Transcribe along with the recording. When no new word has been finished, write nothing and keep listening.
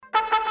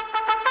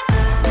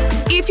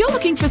If you're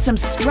looking for some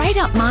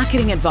straight-up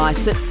marketing advice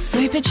that's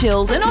super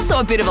chilled and also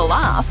a bit of a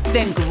laugh,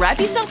 then grab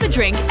yourself a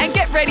drink and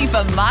get ready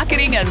for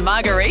Marketing and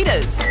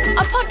Margaritas,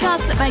 a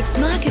podcast that makes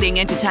marketing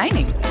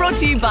entertaining. Brought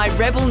to you by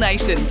Rebel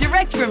Nation,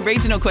 direct from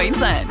regional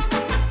Queensland.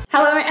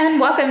 Hello and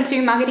welcome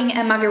to Marketing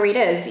and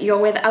Margaritas. You're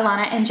with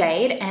Alana and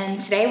Jade,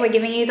 and today we're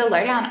giving you the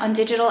lowdown on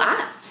digital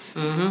ads.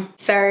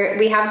 So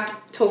we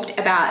have talked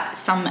about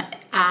some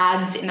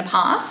ads in the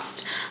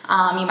past.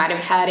 You might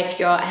have heard if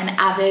you're an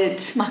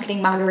avid Marketing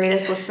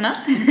Margaritas listener,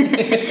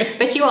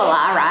 which you all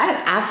are,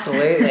 right?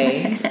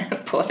 Absolutely.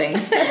 Poor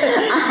things.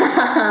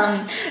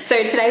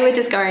 So today we're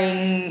just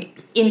going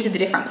into the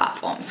different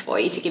platforms for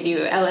you to give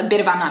you a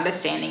bit of an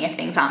understanding if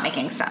things aren't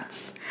making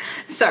sense.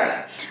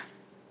 So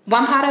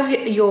one part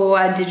of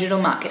your digital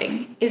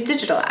marketing is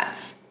digital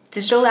ads.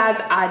 Digital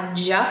ads are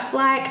just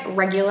like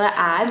regular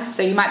ads.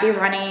 So you might be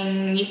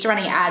used to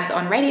running ads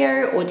on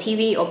radio or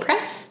TV or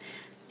press.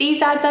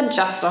 These ads are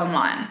just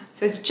online.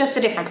 So it's just a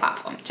different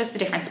platform, just a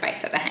different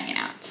space that they're hanging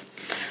out.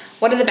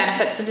 What are the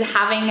benefits of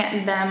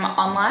having them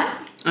online?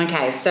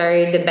 Okay,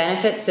 so the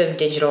benefits of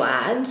digital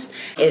ads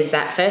is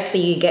that firstly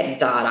you get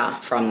data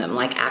from them,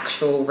 like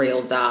actual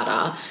real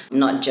data,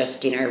 not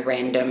just,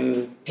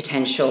 random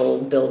potential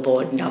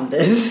billboard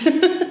numbers.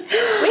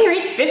 We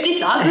reached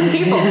 50,000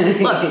 people.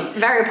 Look,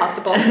 very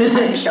possible,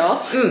 I'm sure.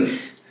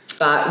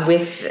 But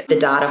with the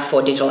data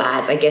for digital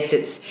ads, I guess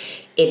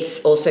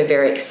it's also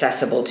very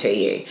accessible to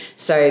you.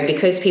 So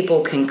because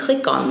people can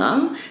click on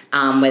them,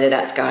 whether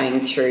that's going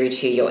through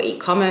to your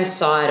e-commerce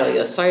site or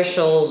your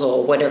socials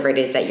or whatever it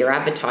is that you're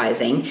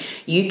advertising,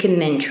 you can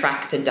then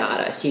track the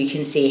data. So you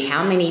can see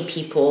how many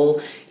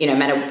people, no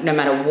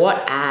matter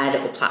what ad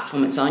or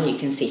platform it's on, you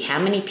can see how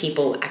many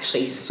people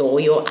actually saw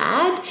your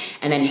ad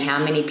and then how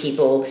many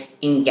people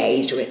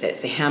engaged with it.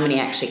 So how many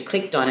actually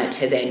clicked on it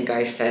to then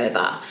go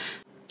further.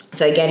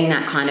 So getting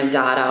that kind of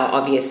data,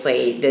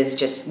 obviously, there's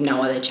just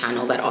no other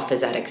channel that offers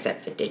that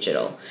except for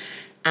digital.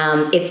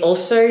 It's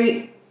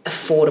also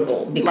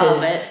affordable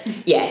because,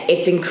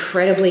 it's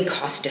incredibly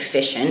cost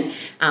efficient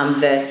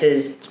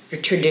versus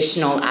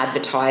traditional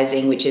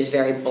advertising, which is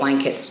very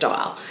blanket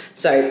style.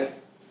 So,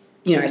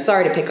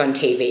 sorry to pick on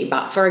TV,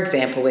 but for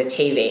example, with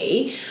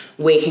TV,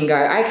 we can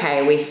go,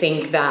 okay, we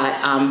think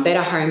that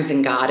Better Homes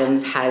and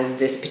Gardens has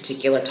this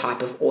particular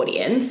type of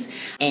audience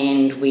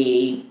and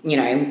we,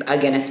 are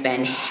going to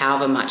spend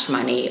however much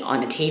money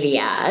on a TV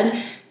ad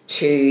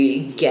to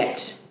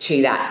get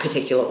to that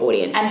particular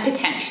audience. And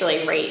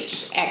potentially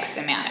reach X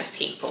amount of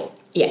people.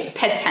 Yeah.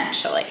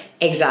 Potentially.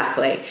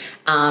 Exactly.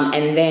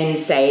 And then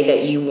say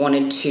that you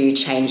wanted to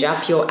change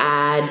up your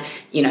ad,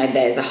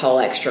 there's a whole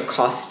extra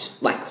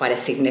cost, like quite a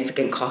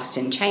significant cost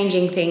in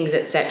changing things,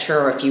 etc.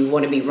 Or if you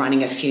want to be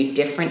running a few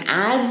different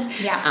ads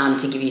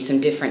to give you some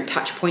different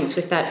touch points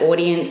with that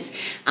audience.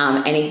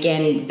 And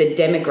again, the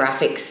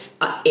demographics,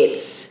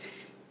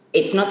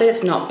 it's not that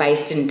it's not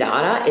based in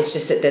data, it's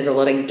just that there's a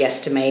lot of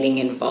guesstimating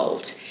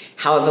involved.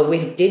 However,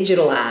 with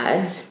digital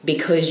ads,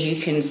 because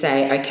you can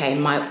say, okay,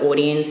 my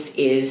audience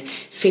is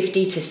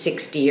 50 to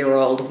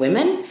 60-year-old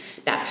women,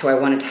 that's who I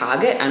want to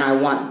target, and I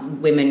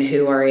want women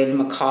who are in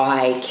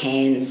Mackay,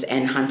 Cairns,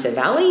 and Hunter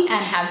Valley. And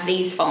have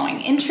these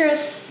following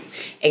interests.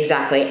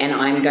 Exactly,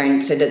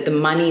 and so that the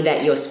money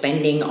that you're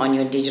spending on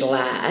your digital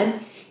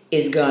ad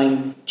is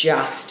going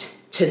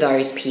just to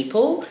those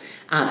people.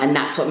 And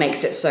that's what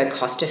makes it so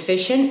cost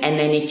efficient. And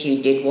then if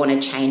you did want to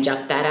change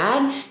up that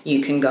ad, you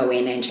can go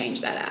in and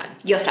change that ad.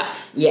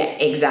 Yourself. Yeah,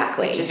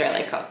 exactly. Which is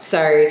really cool.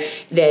 So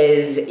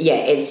it's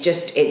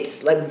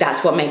like,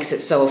 that's what makes it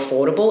so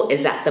affordable,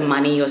 is that the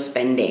money you're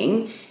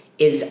spending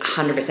is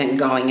 100%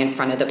 going in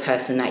front of the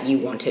person that you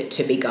want it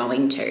to be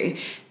going to.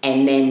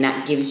 And then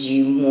that gives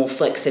you more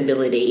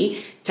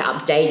flexibility to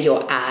update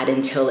your ad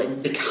until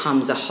it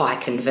becomes a high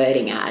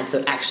converting ad, so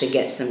it actually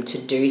gets them to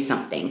do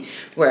something.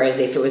 Whereas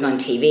if it was on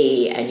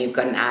TV and you've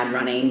got an ad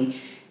running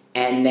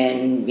and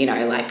then,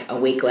 like a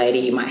week later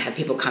you might have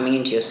people coming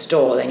into your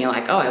store, then you're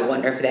like, oh, I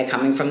wonder if they're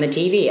coming from the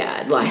TV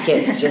ad. Like,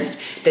 it's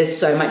just, there's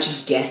so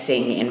much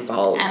guessing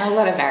involved. And a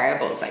lot of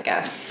variables, I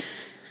guess.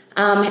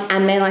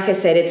 And then, like I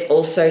said, it's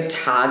also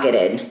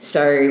targeted.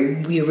 So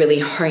you're really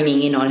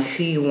honing in on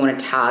who you want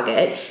to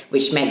target,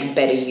 which makes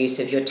better use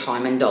of your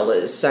time and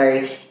dollars.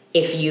 So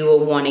if you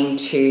are wanting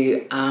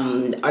to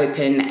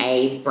open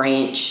a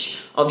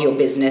branch of your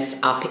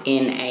business up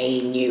in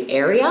a new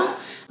area,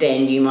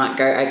 then you might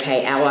go,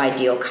 okay, our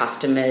ideal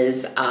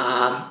customers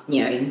are,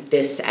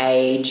 this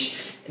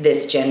age,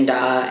 this gender,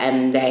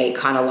 and they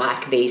kind of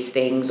like these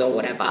things or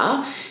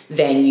whatever.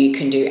 Then you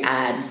can do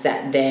ads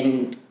that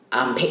then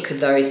pick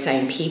those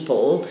same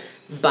people,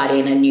 but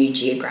in a new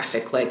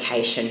geographic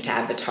location to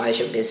advertise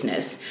your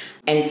business.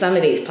 And some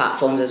of these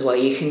platforms as well,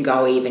 you can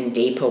go even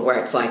deeper where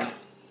it's like,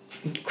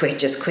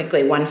 just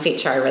quickly, one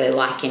feature I really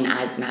like in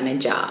Ads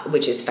Manager,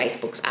 which is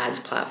Facebook's ads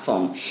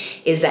platform,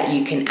 is that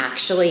you can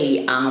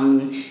actually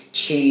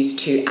choose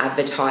to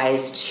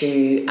advertise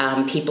to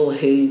people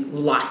who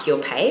like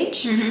your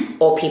page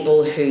or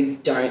people who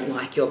don't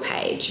like your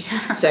page.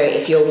 So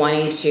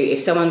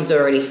if someone's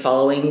already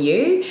following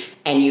you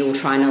and you're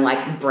trying to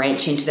like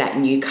branch into that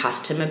new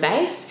customer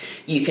base,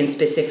 you can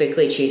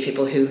specifically choose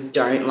people who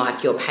don't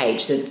like your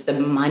page. So the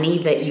money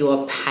that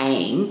you're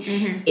paying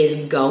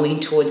is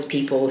going towards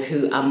people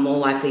who are more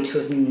likely to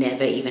have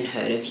never even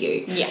heard of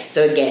you. Yeah.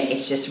 So again,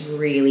 it's just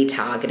really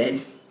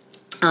targeted.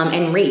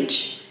 And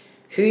reach.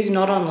 Who's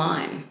not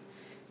online?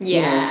 Yeah.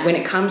 You know, when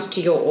it comes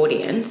to your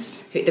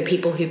audience, the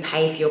people who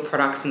pay for your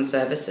products and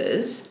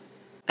services,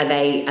 are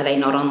they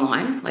not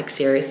online? Like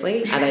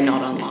seriously, are they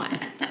not online?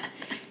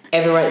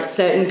 Everyone,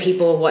 certain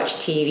people watch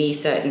TV,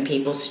 certain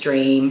people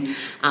stream,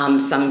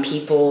 some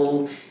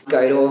people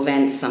go to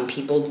events, some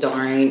people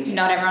don't.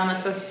 Not everyone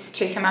listens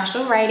to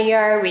commercial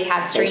radio. We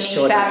have streaming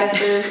sure don't.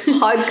 services.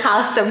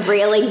 Podcasts are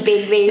really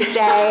big these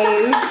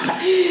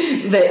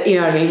days. But you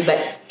know what I mean?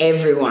 But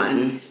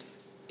everyone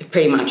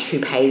pretty much who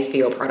pays for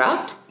your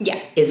product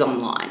is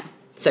online.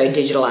 So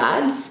digital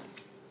ads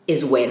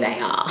is where they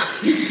are.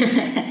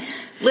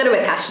 Little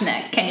bit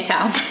passionate, can you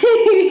tell?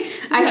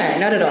 No,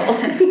 not at all.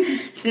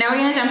 So now we're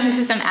going to jump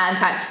into some ad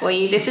types for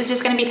you. This is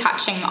just going to be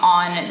touching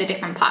on the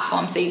different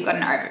platforms so you've got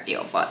an overview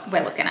of what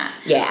we're looking at.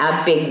 Yeah,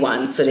 our big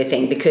ones sort of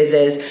thing, because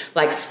there's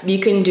like, you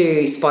can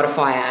do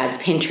Spotify ads,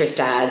 Pinterest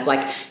ads,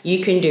 like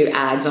you can do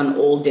ads on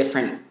all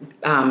different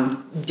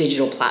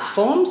digital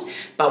platforms,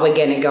 but we're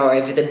going to go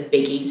over the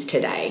biggies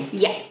today.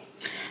 Yeah.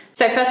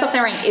 So first off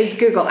the rank is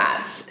Google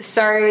Ads.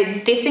 So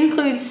this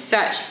includes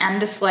search and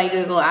display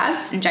Google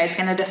Ads, and Jay's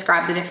going to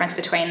describe the difference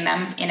between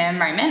them in a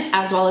moment,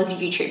 as well as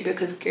YouTube,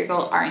 because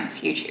Google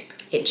owns YouTube.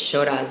 It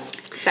sure does.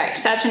 So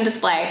search and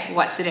display,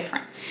 what's the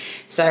difference?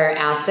 So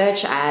our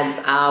search ads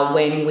are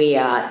when we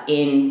are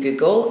in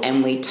Google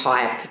and we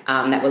type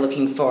that we're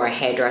looking for a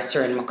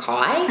hairdresser in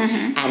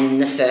Mackay,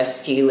 and the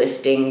first few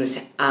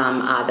listings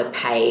are the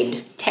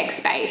paid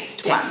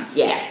text-based ones.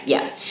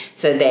 Yeah.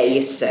 So there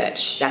you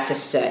search. That's a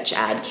search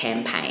ad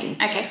campaign.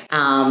 Okay.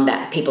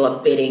 That people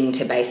are bidding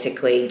to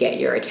basically get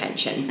your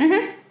attention.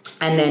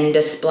 And then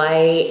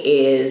display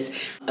is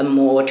a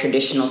more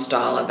traditional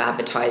style of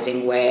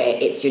advertising where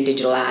it's your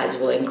digital ads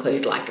will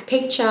include like a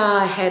picture,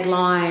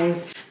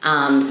 headlines.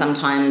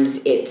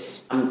 Sometimes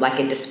it's like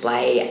a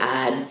display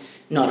ad,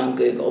 not on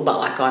Google, but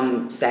like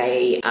on,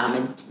 say, a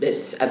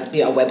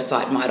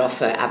website might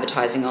offer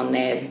advertising on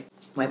their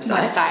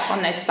website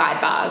on those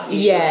sidebars.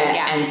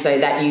 Yeah, and so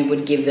that you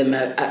would give them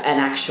an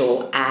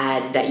actual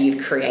ad that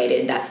you've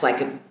created that's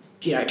like a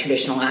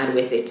traditional ad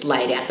with it's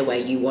laid out the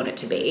way you want it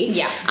to be.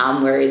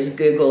 Yeah. Whereas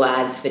Google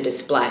Ads for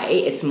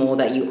display, it's more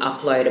that you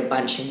upload a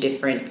bunch of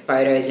different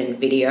photos and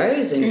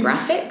videos and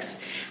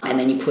graphics, and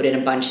then you put in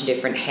a bunch of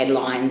different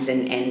headlines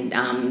and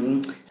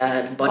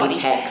body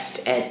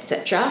text,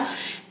 etc.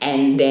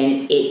 And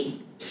then it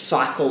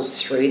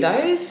cycles through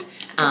those.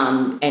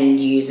 And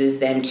uses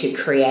them to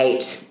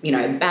create,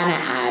 banner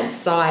ads,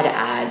 side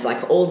ads,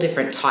 like all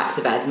different types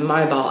of ads,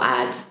 mobile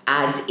ads,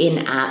 ads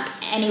in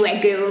apps.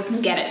 Anywhere Google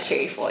can get it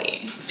to for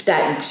you.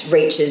 That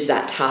reaches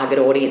that target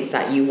audience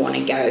that you want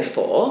to go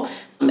for.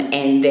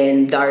 And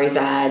then those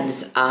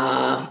ads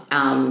are,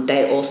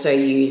 they also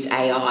use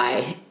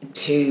AI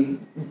to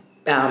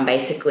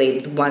basically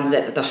the ones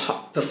that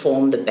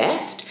perform the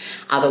best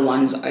are the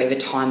ones over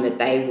time that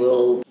they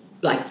will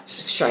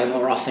show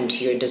more often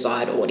to your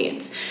desired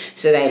audience.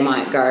 So they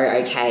might go,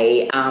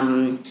 okay,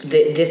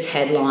 this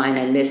headline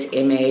and this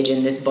image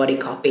and this body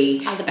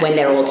copy, when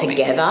they're all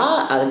together,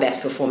 are the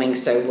best performing.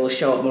 So we'll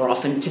show it more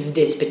often to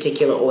this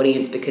particular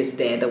audience because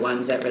they're the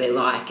ones that really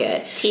like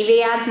it.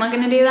 TV ads not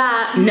going to do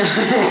that. No.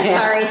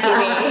 Sorry,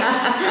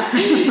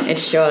 TV.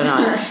 It's sure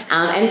not.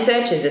 And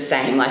search is the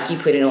same. Like you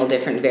put in all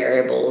different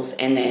variables,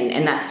 and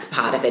that's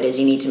part of it is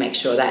you need to make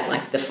sure that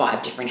like the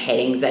 5 different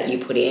headings that you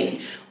put in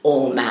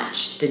all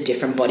match the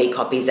different body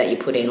copies that you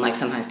put in. Like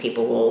sometimes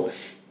people will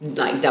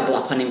like double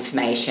up on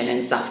information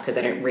and stuff because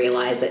they don't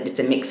realize that it's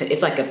a mix.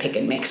 It's like a pick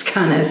and mix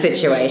kind of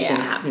situation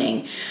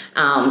happening.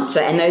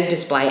 And those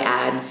display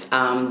ads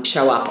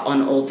show up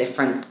on all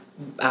different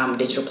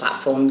digital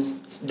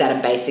platforms that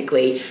are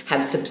basically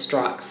have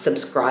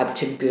subscribed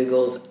to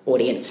Google's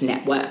audience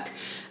network.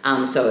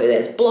 So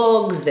there's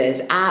blogs,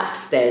 there's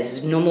apps,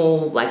 there's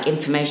normal like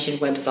information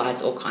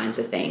websites, all kinds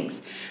of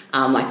things.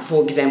 Like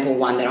for example,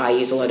 one that I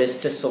use a lot is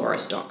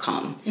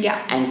thesaurus.com.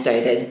 Yeah. And so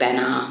there's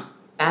banner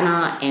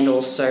and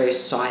also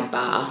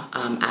sidebar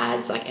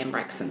ads like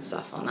Embrex and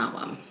stuff on that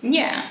one.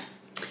 Yeah.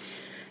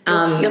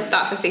 You'll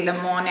start to see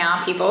them more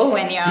now, people,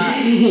 when you're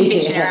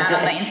fishing around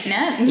on the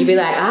internet. You'd be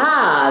like,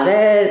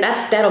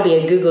 that'll be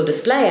a Google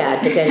display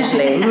ad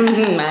potentially.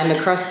 I'm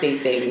across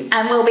these things.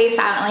 And we'll be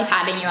silently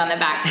patting you on the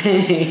back.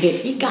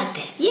 You got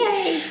this.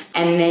 Yay.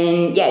 And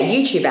then,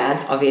 YouTube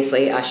ads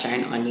obviously are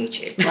shown on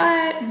YouTube.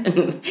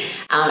 What?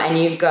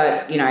 And you've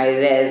got,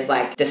 there's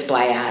like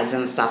display ads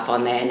and stuff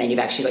on there, and then you've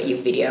actually got your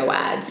video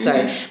ads.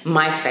 So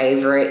my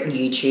favorite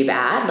YouTube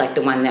ad, like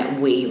the one that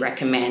we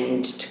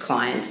recommend to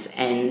clients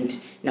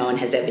and no one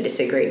has ever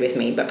disagreed with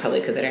me, but probably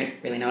because I don't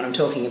really know what I'm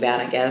talking about,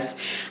 I guess,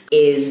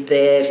 is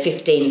the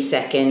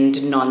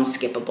 15-second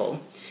non-skippable.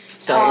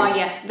 So, oh,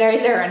 yes,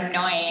 those are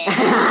annoying.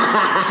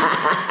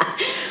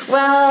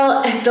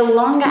 Well, the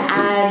longer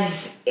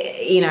ads,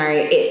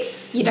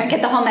 it's... You don't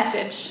get the whole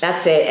message.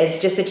 That's it. It's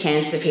just a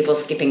chance of people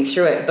skipping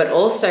through it. But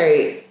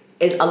also,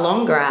 a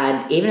longer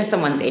ad, even if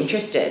someone's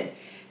interested,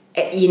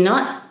 you're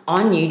not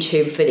on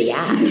YouTube for the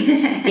ad.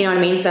 You know what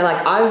I mean? So,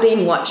 like, I've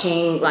been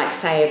watching, like,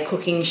 say, a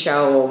cooking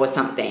show or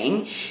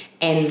something,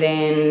 and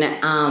then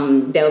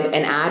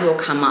an ad will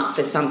come up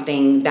for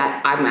something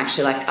that I'm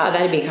actually like, oh,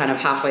 that'd be kind of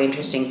halfway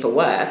interesting for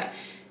work.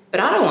 But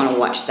I don't want to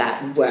watch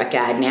that work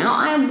ad now.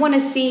 I want to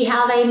see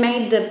how they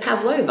made the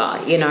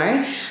pavlova,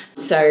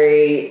 So,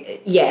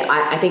 yeah,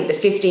 I think the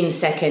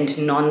 15-second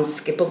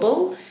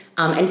non-skippable,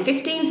 and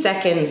 15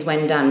 seconds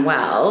when done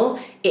well,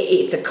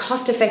 it's a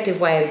cost-effective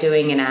way of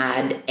doing an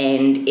ad,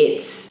 and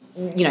it's,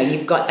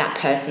 you've got that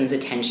person's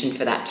attention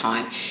for that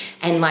time.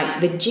 And, like,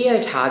 the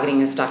geo-targeting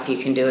and stuff you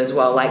can do as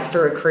well. Like,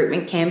 for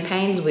recruitment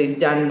campaigns, we've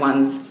done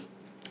ones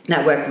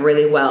that work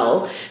really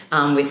well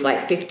with,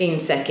 like,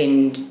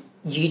 15-second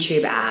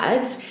YouTube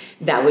ads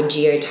that were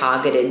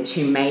geo-targeted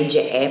to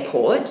major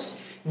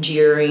airports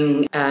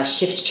during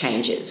shift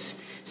changes.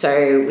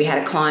 So we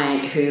had a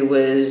client who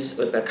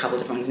we've got a couple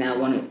of different ones now,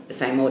 one of the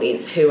same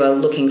audience, who are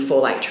looking for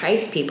like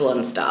tradespeople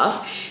and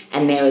stuff.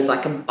 And there was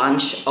like a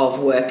bunch of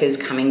workers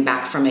coming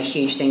back from a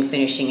huge thing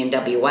finishing in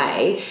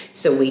WA.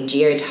 So we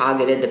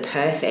geo-targeted the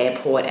Perth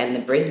airport and the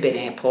Brisbane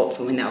airport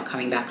for when they were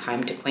coming back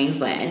home to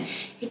Queensland.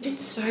 It did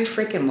so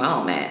freaking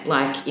well, man.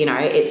 Like,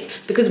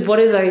 it's because what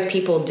are those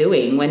people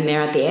doing when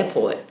they're at the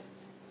airport?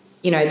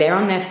 They're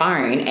on their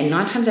phone, and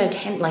 9 times out of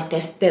 10, like,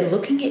 they're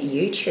looking at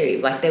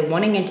YouTube. Like, they're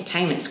wanting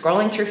entertainment.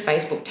 Scrolling through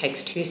Facebook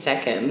takes 2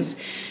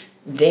 seconds.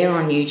 They're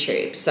on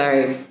YouTube.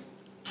 So,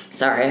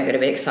 sorry, I got a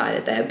bit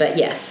excited there. But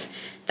yes,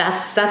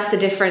 that's the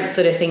different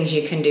sort of things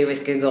you can do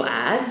with Google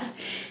Ads.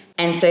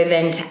 And so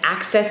then to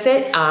access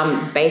it,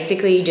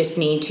 basically you just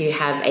need to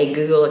have a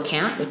Google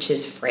account, which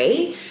is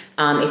free.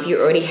 If you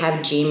already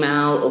have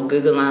Gmail or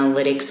Google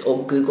Analytics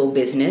or Google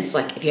Business,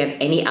 like if you have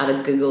any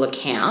other Google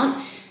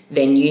account,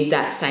 then use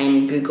that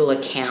same Google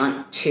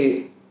account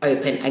to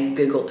open a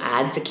Google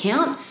Ads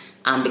account,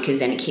 because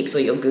then it keeps all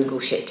your Google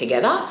shit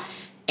together.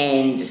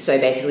 And so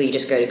basically you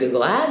just go to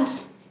Google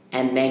Ads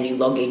and then you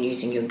log in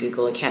using your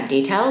Google account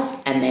details,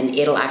 and then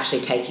it'll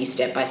actually take you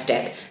step by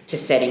step to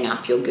setting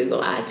up your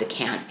Google Ads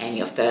account and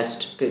your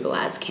first Google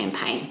Ads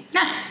campaign.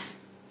 Nice.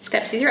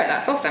 Step 0,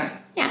 that's awesome.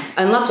 Yeah,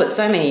 and that's what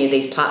so many of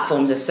these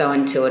platforms are so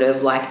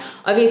intuitive. Like,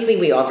 obviously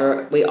we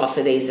offer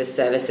these as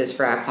services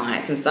for our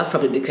clients and stuff,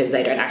 probably because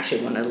they don't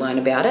actually want to learn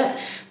about it.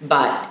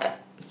 But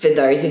for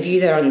those of you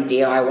that are on the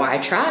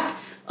DIY track,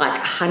 like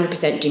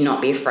 100% do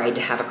not be afraid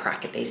to have a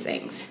crack at these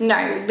things.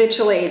 No,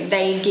 literally,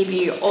 they give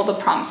you all the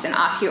prompts and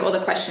ask you all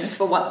the questions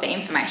for what the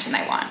information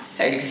they want.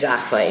 So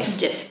exactly.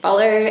 Just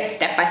follow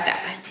step by step.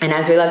 And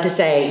as we love to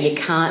say, you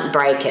can't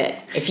break it.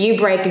 If you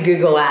break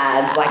Google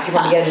Ads, like, you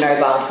probably get a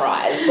Nobel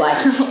Prize. Like,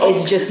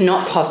 it's just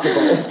not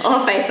possible.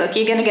 Or Facebook,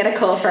 you're going to get a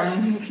call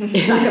from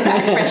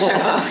Zuckerberg for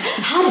sure.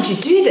 How did you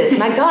do this?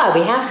 My God,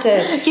 we have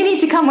to... You need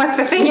to come work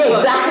for Facebook. Yeah,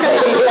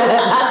 exactly.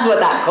 That's what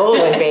that call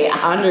would be,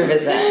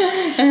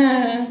 100%.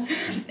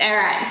 All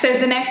right, so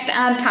the next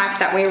ad type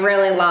that we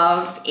really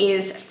love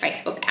is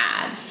Facebook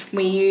ads.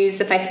 We use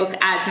the Facebook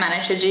Ads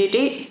Manager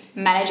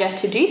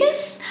to do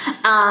this.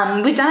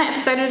 We've done an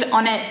episode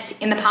on it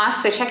in the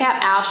past, so check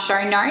out our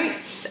show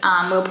notes.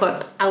 We'll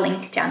put a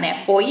link down there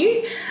for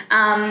you.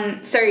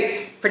 So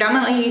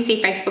predominantly you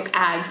see Facebook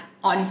ads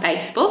on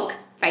Facebook.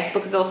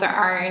 Facebook also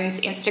owns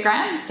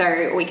Instagram,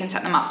 so we can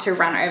set them up to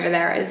run over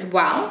there as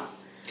well.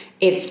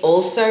 It's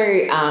also,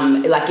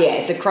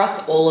 it's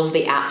across all of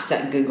the apps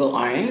that Google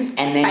owns.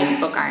 And then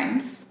Facebook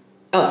owns.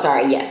 Oh,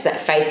 sorry, yes, that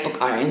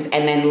Facebook owns.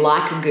 And then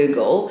like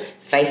Google,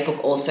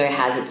 Facebook also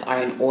has its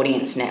own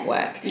audience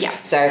network. Yeah.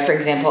 So, for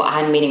example,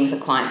 I had a meeting with a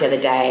client the other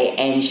day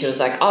and she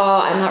was like, oh,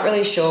 I'm not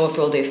really sure if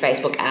we'll do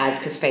Facebook ads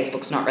because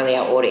Facebook's not really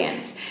our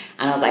audience.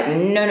 And I was like,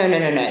 no,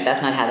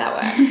 that's not how that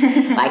works.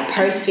 Like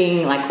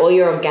posting like all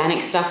your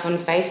organic stuff on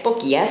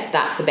Facebook, yes,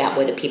 that's about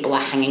whether people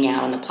are hanging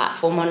out on the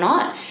platform or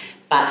not.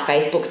 But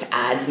Facebook's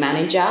ads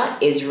manager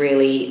is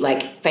really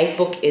like,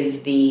 Facebook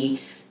is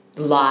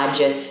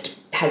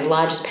has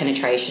largest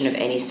penetration of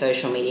any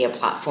social media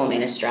platform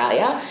in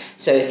Australia.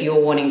 So if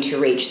you're wanting to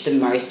reach the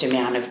most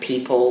amount of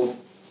people,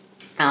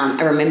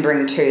 and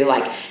remembering too,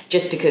 like,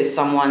 just because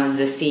someone's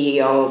the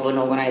CEO of an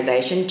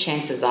organization,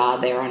 chances are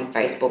they're on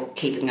Facebook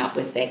keeping up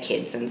with their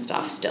kids and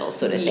stuff still,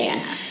 sort of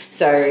thing.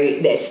 So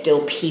there's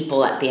still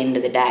people at the end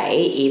of the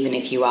day, even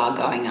if you are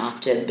going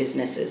after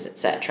businesses,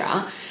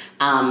 etc.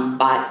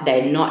 But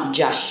they're not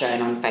just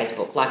shown on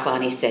Facebook. Like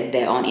Lani said,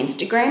 they're on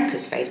Instagram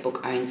because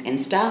Facebook owns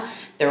Insta.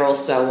 They're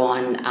also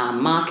on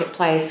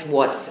Marketplace,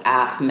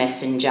 WhatsApp,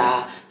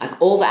 Messenger, like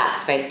all the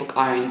apps Facebook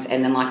owns.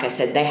 And then, like I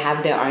said, they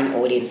have their own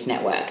audience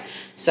network.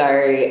 So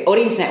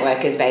audience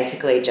network is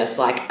basically just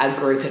like a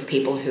group of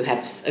people who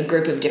have a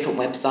group of different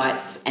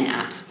websites and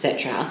apps,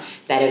 etc.,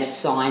 that have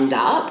signed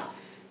up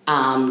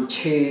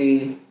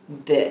to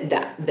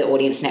the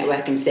audience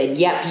network and said,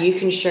 yep, you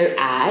can show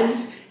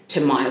ads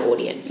to my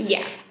audience.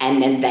 Yeah.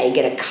 And then they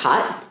get a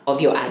cut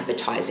of your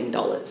advertising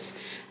dollars.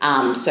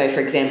 So, for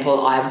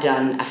example, I've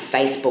done a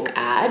Facebook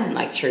ad,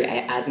 like through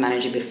Ads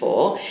Manager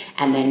before,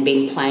 and then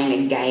been playing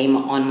a game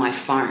on my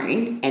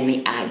phone and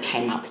the ad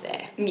came up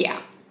there. Yeah.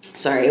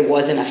 So it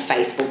wasn't a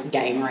Facebook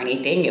game or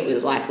anything. It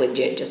was like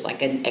legit just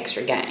like an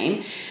extra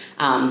game.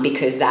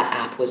 Because that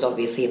app was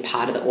obviously a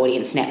part of the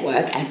audience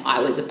network and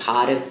I was a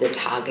part of the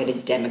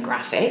targeted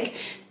demographic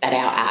that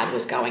our ad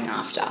was going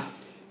after,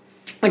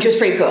 which was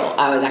pretty cool.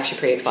 I was actually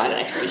pretty excited.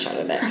 I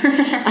screenshotted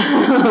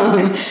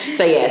it.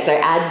 So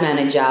Ads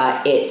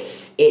Manager,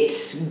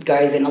 it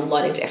goes in a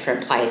lot of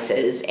different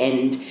places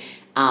and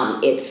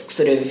it's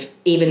sort of,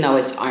 even though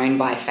it's owned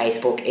by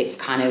Facebook, it's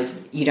kind of,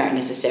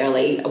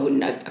 I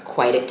wouldn't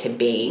equate it to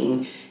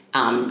being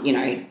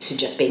to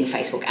just being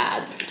Facebook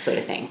ads sort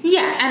of thing.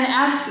 Yeah,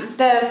 and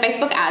the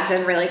Facebook ads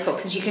are really cool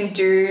because you can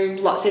do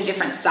lots of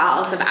different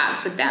styles of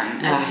ads with them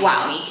as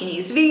well. You can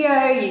use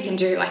video, you can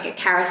do like a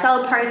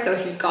carousel post, or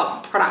if you've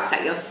got products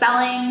that you're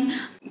selling.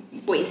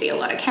 We see a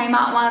lot of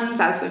Kmart ones,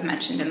 as we've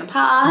mentioned in the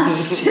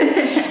past.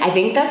 I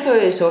think that's what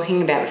we were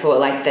talking about before,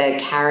 like the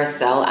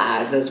carousel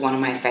ads is one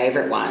of my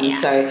favorite ones. Yeah.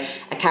 So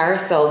a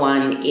carousel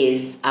one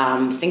is,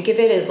 think of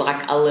it as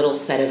like a little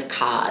set of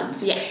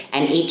cards. Yeah.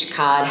 And each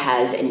card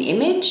has an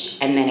image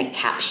and then a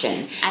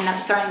caption. And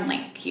its own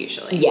link,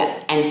 usually.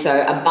 Yeah. And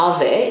so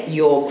above it,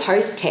 your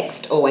post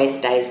text always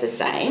stays the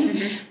same,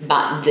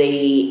 but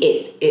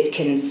it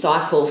can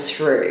cycle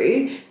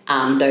through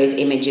those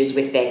images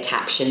with their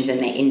captions and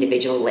their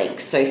individual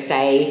links. So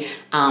say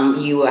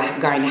you are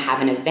going to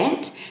have an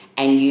event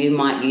and you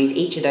might use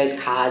each of those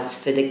cards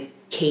for the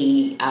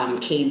key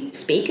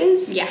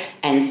speakers. Yeah.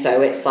 And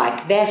so it's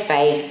like their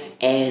face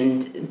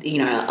and,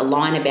 a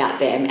line about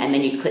them, and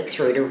then you click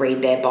through to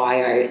read their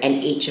bio,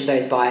 and each of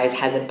those bios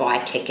has a buy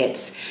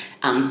tickets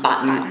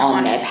button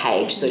on their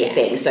page sort of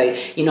thing. So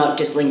you're not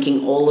just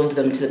linking all of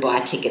them to the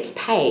buy tickets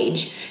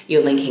page,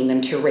 you're linking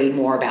them to read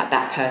more about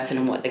that person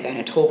and what they're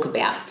going to talk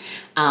about.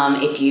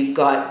 If you've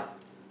got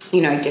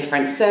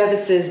different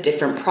services,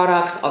 different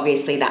products,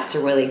 obviously that's a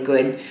really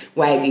good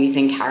way of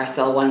using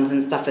carousel ones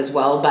and stuff as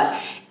well. But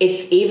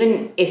it's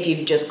even if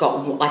you've just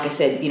got, like I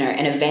said,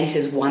 an event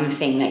is one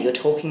thing that you're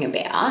talking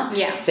about.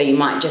 Yeah. So you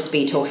might just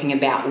be talking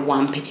about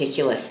one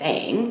particular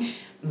thing,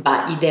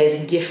 but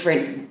there's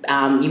different,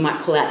 you might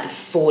pull out the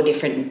 4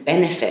 different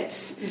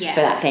benefits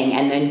for that thing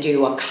and then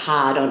do a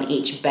card on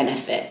each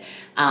benefit.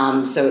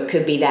 So it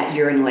could be that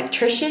you're an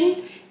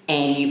electrician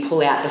and you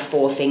pull out the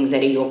 4 things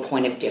that are your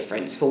point of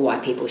difference for why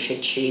people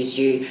should choose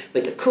you,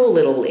 with a cool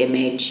little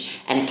image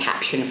and a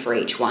caption for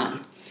each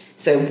one.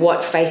 So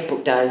what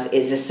Facebook does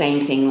is the same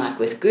thing like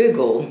with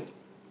Google,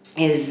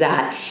 is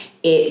that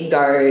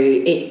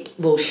it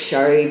will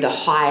show the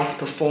highest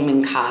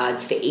performing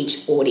cards for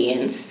each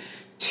audience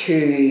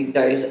to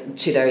those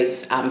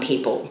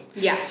people.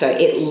 Yeah. So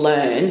it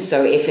learns.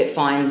 So if it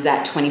finds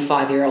that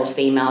 25-year-old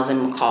females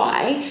in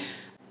Mackay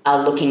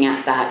are looking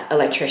at that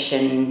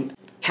electrician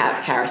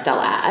carousel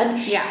ad,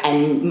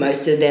 and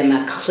most of them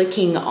are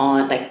clicking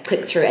on, like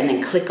click through and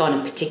then click on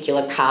a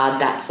particular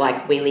card that's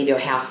like, we leave your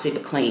house super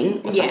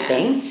clean or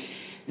something,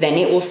 then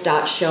it will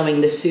start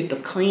showing the super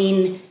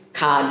clean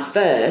card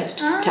first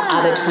to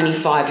other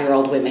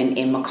 25-year-old women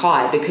in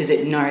Mackay, because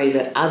it knows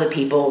that other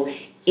people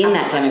in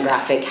that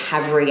demographic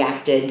have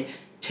reacted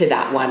to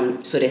that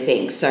one sort of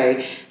thing.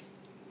 So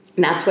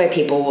that's where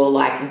people will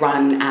like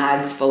run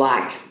ads for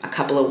like a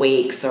couple of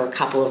weeks or a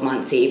couple of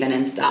months even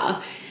and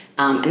stuff.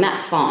 And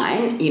that's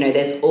fine.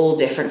 There's all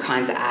different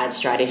kinds of ad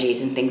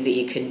strategies and things that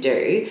you can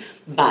do,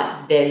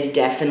 but there's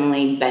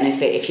definitely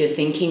benefit if you're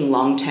thinking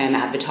long-term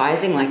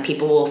advertising. Like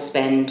people will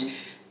spend,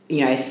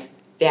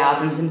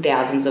 thousands and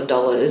thousands of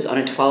dollars on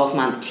a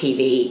 12-month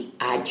TV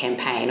ad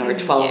campaign or a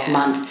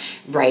 12-month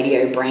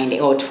radio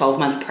branding or a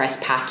 12-month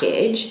press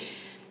package.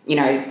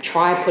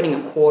 Try putting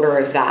a quarter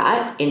of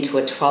that into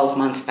a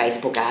 12-month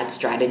Facebook ad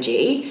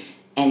strategy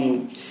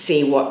and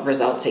see what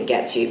results it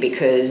gets you,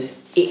 because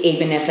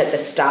even if at the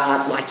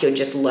start, like you're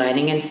just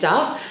learning and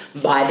stuff,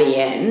 by the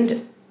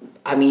end,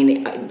 I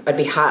mean, it'd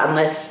be hard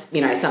unless,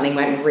 something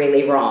went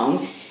really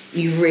wrong.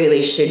 You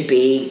really should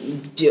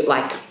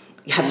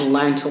have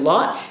learned a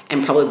lot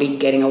and probably be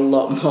getting a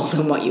lot more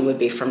than what you would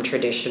be from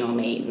traditional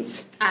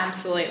means.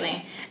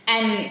 Absolutely.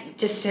 And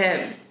just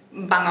to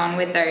bung on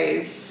with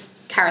those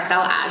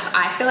carousel ads,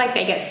 I feel like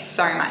they get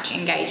so much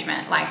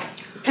engagement, like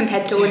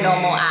compared to a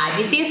normal ad.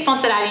 You see a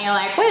sponsored ad and you're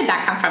like, where did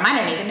that come from? I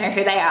don't even know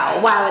who they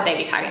are. Why would they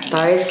be targeting me?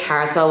 Those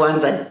carousel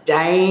ones are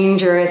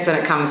dangerous when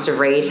it comes to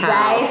retail.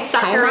 They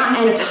sucker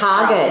in and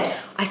Target.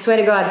 I swear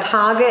to God,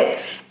 Target,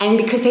 and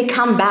because they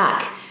come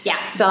back.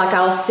 Yeah. So like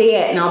I'll see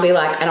it and I'll be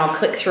like, and I'll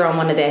click through on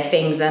one of their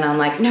things and I'm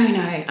like, no,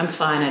 I'm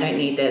fine. I don't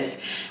need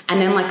this. And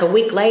then like a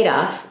week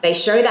later, they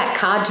show that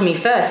card to me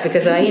first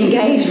because I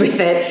engaged with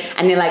it.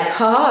 And they're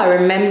like, I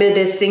remember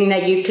this thing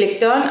that you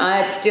clicked on?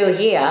 Oh, it's still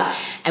here.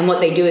 And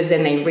what they do is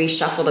then they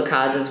reshuffle the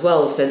cards as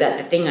well, so that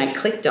the thing I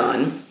clicked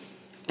on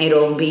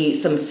it'll be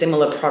some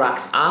similar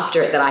products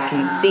after it that I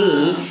can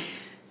see,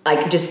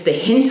 like just the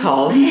hint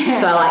of.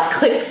 So I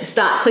like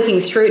start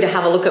clicking through to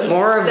have a look at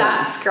more of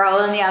that. Start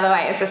scrolling the other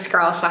way. It's a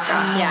scroll sucker.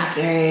 Yeah.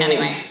 Dude.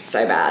 Anyway.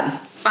 So bad.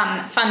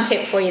 Fun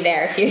tip for you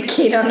there if you're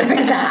keen on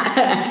those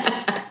ads.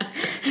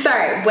 So,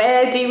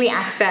 where do we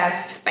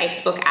access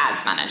Facebook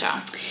Ads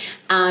Manager?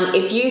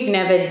 If you've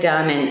never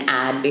done an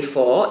ad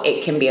before,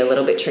 it can be a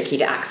little bit tricky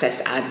to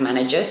access Ads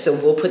Manager. So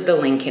we'll put the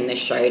link in the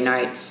show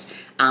notes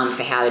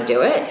for how to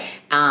do it.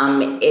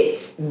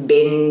 It's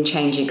been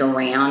changing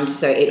around,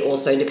 so it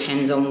also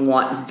depends on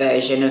what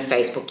version of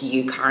Facebook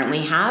you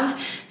currently have.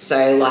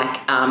 So like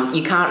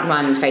you can't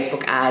run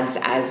Facebook ads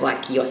as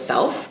like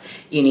yourself.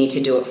 You need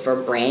to do it for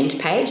a brand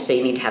page, so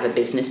you need to have a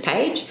business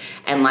page.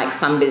 And like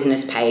some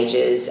business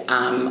pages,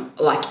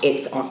 like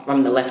it's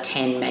from the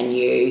left-hand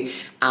menu.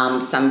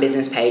 Some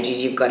business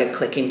pages you've got to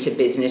click into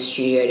Business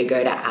Studio to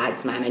go to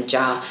Ads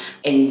Manager,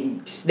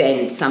 and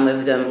then some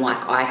of them,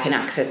 like I can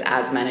access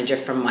Ads Manager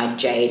from my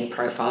Jade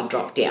profile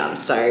drop down.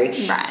 So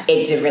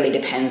it really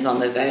depends on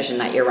the version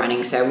that you're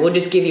running. So we'll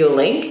just give you a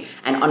link,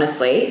 and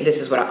honestly,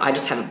 this is what I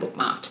just have it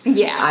bookmarked.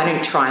 Yeah, I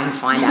don't try and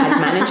find Ads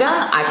Manager.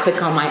 I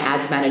click on my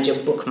Ads Manager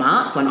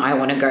bookmark when I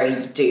want to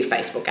go do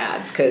Facebook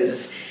ads,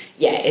 because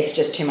it's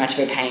just too much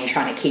of a pain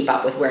trying to keep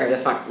up with wherever the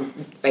fuck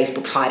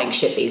Facebook's hiding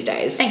shit these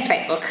days. Thanks,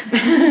 Facebook.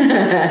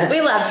 We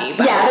love you.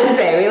 But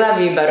we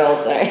love you, but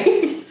also.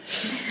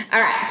 All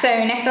right, so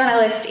next on our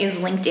list is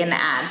LinkedIn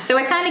ads. So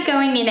we're kind of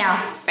going in our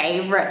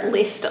favorite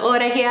list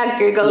order here.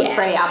 Google's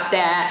pretty up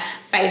there.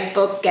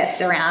 Facebook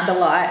gets around a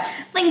lot.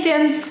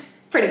 LinkedIn's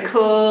pretty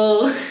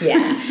cool.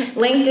 Yeah.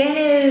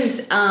 LinkedIn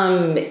is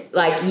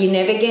like you're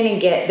never going to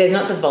get, there's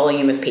not the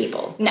volume of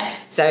people. No.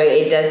 So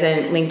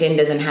LinkedIn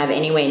doesn't have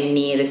anywhere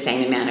near the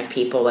same amount of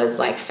people as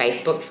like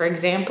Facebook, for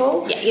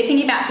example. Yeah, you're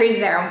thinking about who's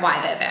there and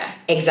why they're there.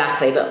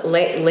 Exactly. But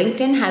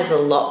LinkedIn has a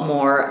lot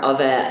more of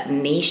a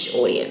niche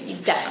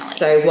audience. Definitely.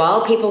 So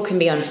while people can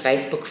be on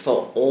Facebook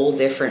for all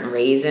different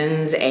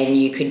reasons, and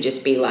you could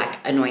just be like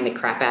annoying the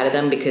crap out of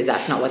them because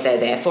that's not what they're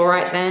there for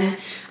right then.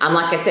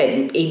 Like I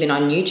said, even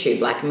on YouTube,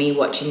 like me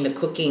watching the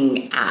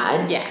cooking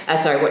ad,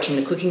 watching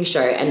the cooking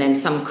show, and then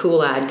some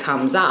cool ad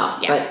comes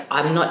up, but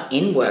I'm not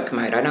in work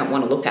mode. I don't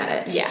want to look at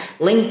it. Yeah.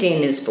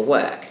 LinkedIn is for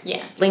work.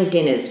 Yeah.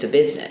 LinkedIn is for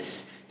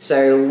business.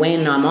 So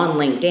when I'm on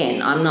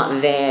LinkedIn, I'm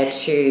not there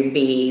to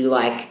be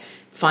like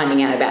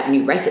finding out about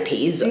new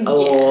recipes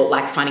or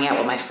like finding out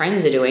what my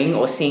friends are doing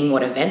or seeing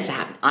what events are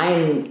happening.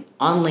 I'm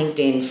on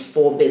LinkedIn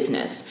for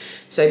business.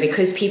 So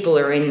because people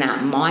are in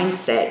that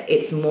mindset,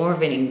 it's more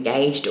of an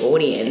engaged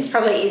audience. It's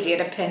probably easier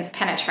to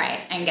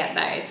penetrate and get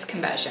those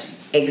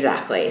conversions.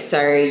 Exactly.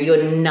 So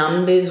your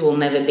numbers will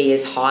never be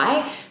as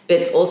high,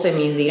 but it also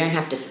means you don't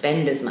have to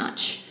spend as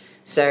much.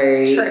 So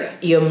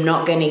you're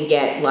not going to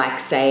get like,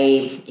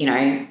 say,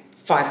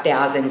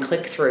 5,000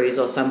 click-throughs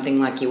or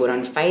something like you would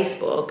on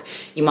Facebook.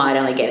 You might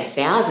only get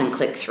 1,000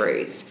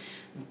 click-throughs,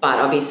 but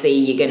obviously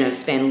you're going to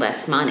spend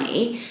less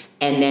money.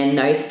 And then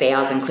those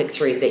 1,000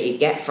 click-throughs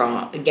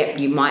that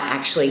you might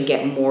actually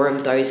get more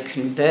of those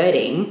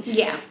converting.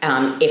 Yeah.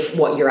 If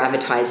what you're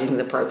advertising is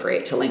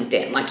appropriate to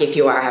LinkedIn. Like if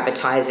you are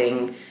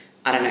advertising,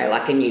 I don't know,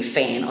 like a new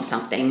fan or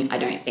something, I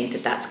don't think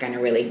that that's going to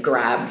really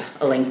grab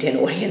a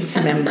LinkedIn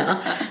audience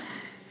member.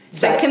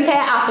 So compare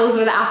apples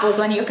with apples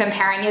when you're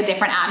comparing your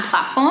different ad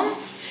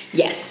platforms?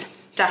 Yes.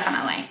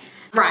 Definitely.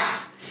 Right.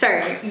 So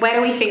where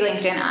do we see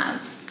LinkedIn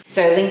ads?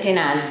 So LinkedIn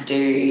ads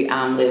do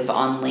live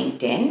on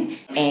LinkedIn,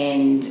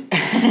 and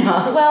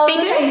well, they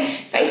do.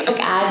 Facebook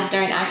ads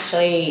don't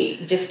actually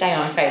just stay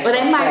on Facebook. Well,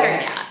 they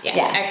migrate out.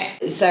 Yeah.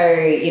 Okay. So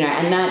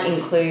and that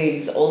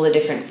includes all the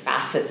different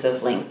facets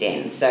of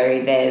LinkedIn.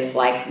 So there's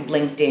like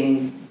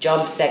LinkedIn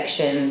job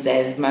sections.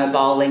 There's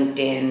mobile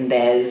LinkedIn.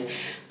 There's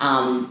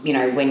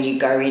when you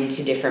go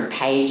into different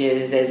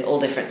pages, there's all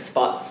different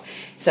spots.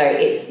 So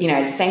it's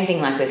it's the same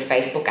thing like with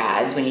Facebook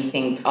ads when you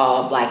think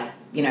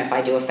if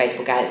I do a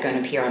Facebook ad, it's going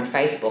to appear on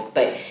Facebook.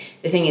 But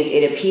the thing is,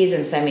 it appears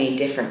in so many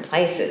different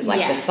places,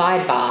 like the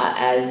sidebar,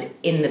 as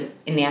in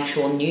the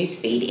actual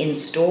newsfeed, in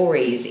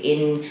stories,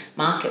 in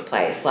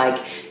Marketplace. Like,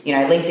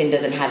 LinkedIn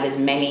doesn't have as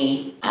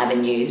many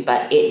avenues,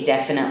 but it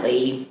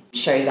definitely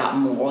shows up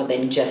more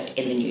than just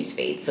in the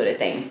newsfeed sort of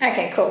thing.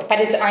 Okay, cool. But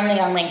it's only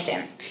on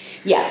LinkedIn.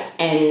 Yeah,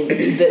 and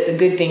the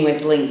good thing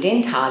with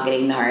LinkedIn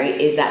targeting, though,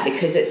 is that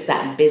because it's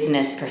that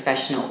business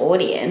professional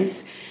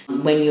audience,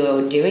 when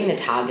you're doing the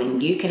targeting,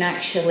 you can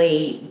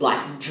actually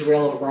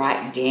drill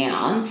right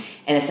down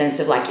in the sense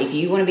of if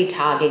you want to be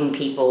targeting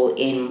people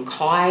in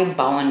Mackay,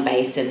 Bowen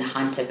Basin,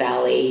 Hunter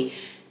Valley,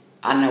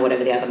 I don't know,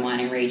 whatever the other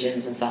mining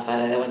regions and stuff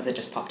are, the ones that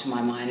just popped to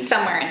my mind.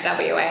 Somewhere in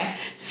WA.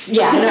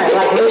 Yeah,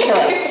 no,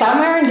 literally,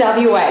 somewhere in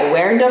WA.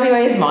 Where in WA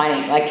is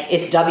mining?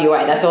 It's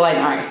WA, that's all I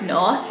know.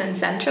 North and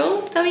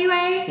central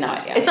WA? No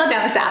idea. It's not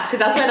down the south, because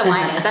that's where the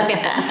mine is. I've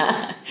been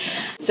there.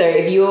 So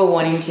if you are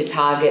wanting to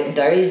target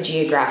those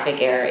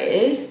geographic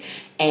areas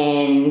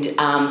and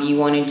you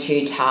wanted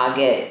to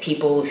target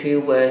people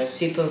who were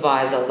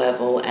supervisor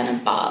level and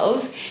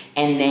above,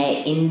 and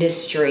their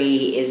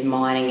industry is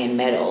mining and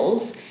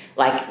metals,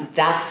 like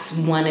that's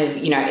one of,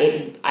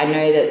 I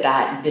know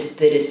that just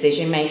the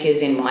decision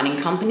makers in mining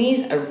companies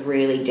are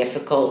really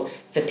difficult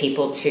for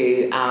people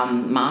to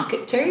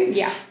market to.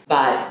 Yeah.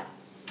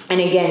 And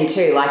again,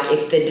 too, like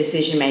if the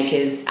decision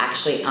makers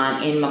actually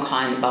aren't in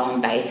Mackay and the Bowen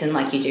Basin,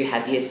 like you do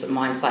have your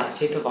mine site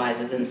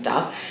supervisors and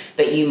stuff,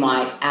 but you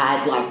might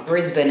add like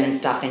Brisbane and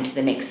stuff into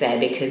the mix there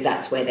because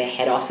that's where their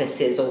head office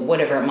is or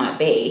whatever it might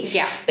be.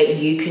 Yeah. But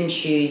you can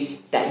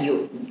choose that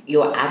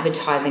your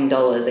advertising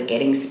dollars are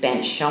getting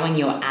spent showing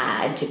your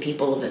ad to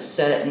people of a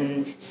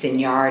certain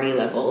seniority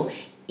level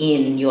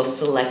in your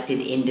selected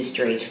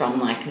industries from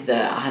like the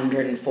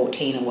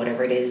 114 or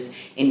whatever it is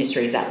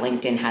industries that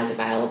LinkedIn has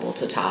available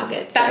to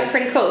target. That's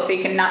pretty cool. So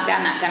you can nut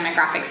down that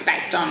demographics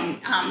based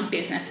on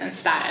business and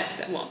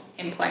status,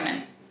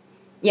 employment.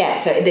 Yeah,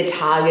 so the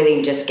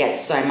targeting just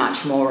gets so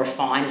much more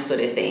refined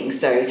sort of thing.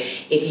 So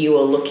if you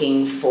were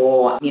looking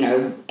for,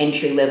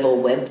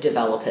 entry-level web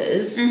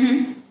developers,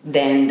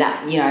 then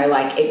that,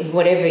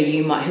 whoever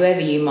you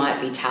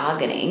might be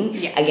targeting,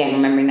 again,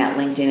 remembering that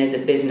LinkedIn is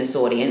a business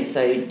audience,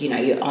 so,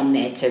 you're on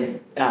there to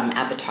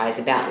advertise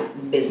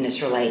about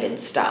business-related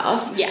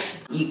stuff. Yeah.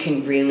 You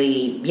can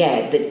really,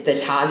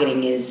 the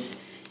targeting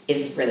is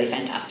really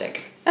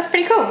fantastic. That's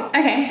pretty cool.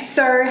 Okay,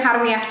 so how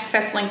do we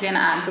access LinkedIn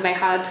ads? Are they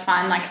hard to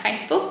find like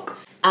Facebook?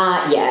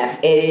 Yeah,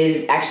 it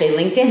is. Actually,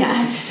 LinkedIn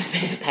ads is a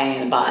bit of a pain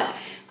in the butt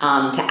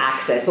to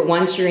access. But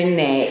once you're in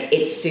there,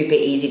 it's super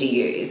easy to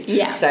use.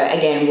 Yeah. So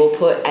again, we'll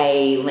put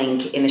a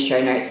link in the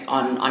show notes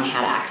on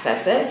how to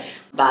access it.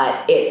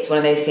 But it's one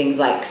of those things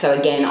like, so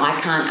again, I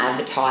can't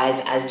advertise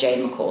as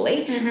Jade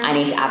Macaulay. I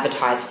need to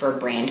advertise for a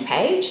brand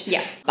page.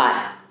 Yeah.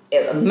 But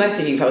most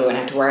of you probably won't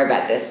have to worry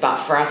about this. But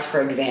for us,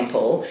 for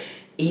example,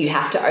 you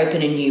have to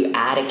open a new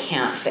ad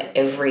account for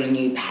every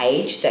new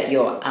page that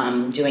you're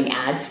doing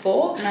ads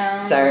for.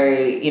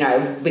 So,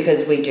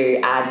 because we do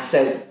ads,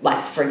 so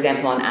like, for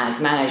example, on Ads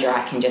Manager,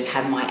 I can just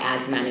have my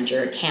Ads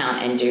Manager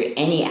account and do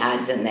any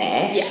ads in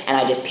there. Yeah. And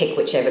I just pick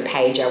whichever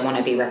page I want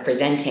to be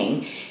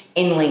representing.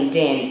 In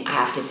LinkedIn, I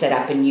have to set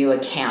up a new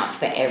account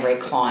for every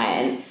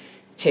client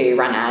to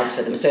run ads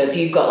for them. So if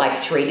you've got like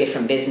 3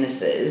 different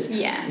businesses,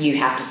 you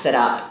have to set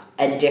up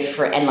a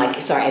different, and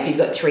if you've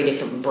got 3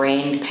 different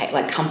brand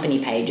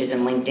company pages in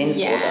LinkedIn for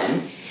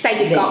them.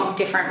 Say you've got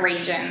different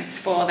regions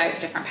for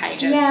those different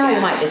pages. Yeah, you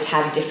might just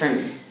have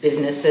different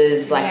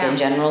businesses in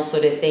general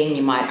sort of thing.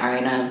 You might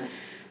own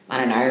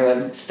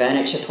a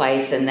furniture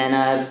place and then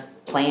a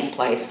plant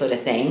place sort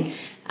of thing.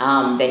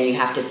 Then you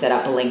have to set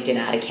up a LinkedIn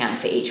ad account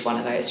for each one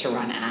of those to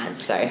run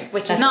ads. So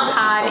which is not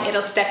hard.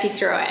 It'll step you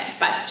through it,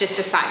 but just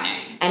a side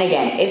note. And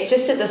again, it's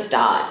just at the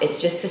start. It's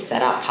just the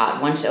setup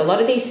part. Once a lot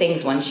of these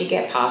things, once you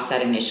get past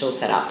that initial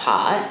setup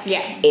part,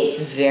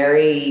 it's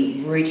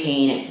very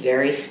routine. It's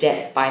very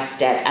step by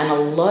step. And a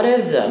lot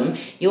of them,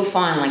 you'll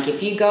find like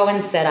if you go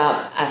and set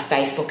up a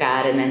Facebook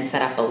ad and then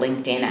set up a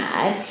LinkedIn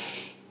ad,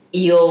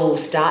 you'll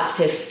start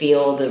to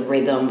feel the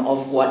rhythm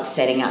of what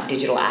setting up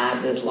digital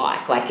ads is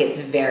like. Like it's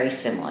very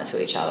similar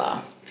to each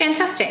other.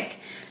 Fantastic.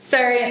 So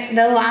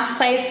the last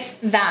place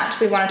that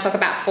we want to talk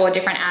about for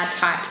different ad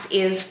types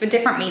is for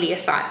different media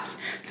sites.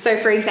 So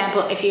for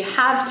example, if you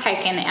have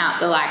taken out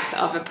the likes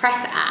of a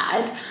press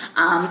ad,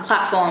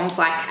 platforms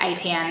like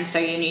APN, so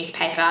your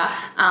newspaper,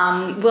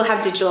 will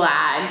have digital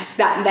ads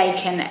that they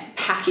can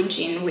package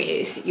in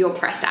with your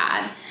press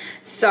ad.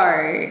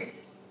 So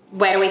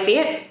where do we see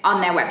it?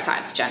 On their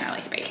websites, generally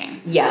speaking.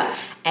 Yeah.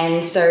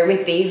 And so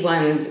with these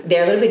ones,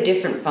 they're a little bit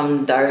different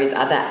from those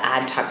other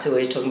ad types that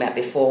we were talking about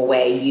before,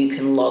 where you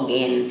can log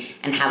in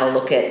and have a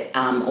look at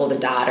all the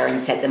data and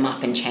set them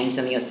up and change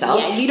them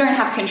yourself. Yeah, you don't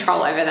have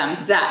control over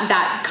them.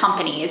 That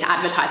company is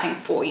advertising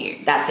for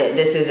you. That's it.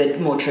 This is a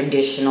more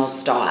traditional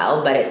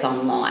style, but it's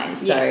online.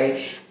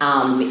 So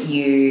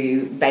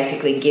you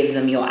basically give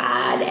them your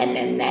ad and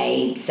then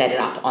they set it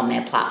up on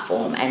their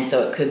platform. And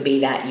so it could be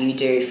that you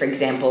do, for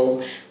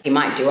example, you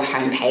might do a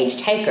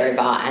homepage takeover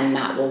and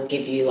that will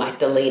give you like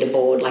the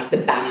leaderboard, like the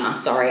banner,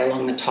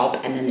 along the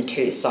top and then the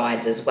 2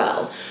 sides as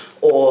well.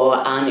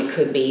 Or it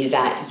could be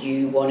that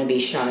you want to be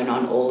shown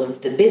on all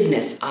of the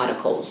business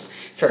articles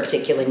for a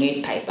particular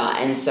newspaper.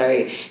 And so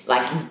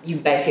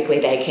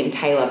they can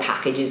tailor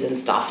packages and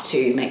stuff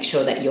to make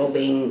sure that you're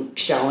being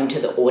shown to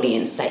the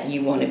audience that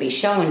you want to be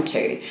shown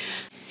to.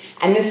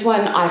 And this one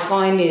I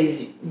find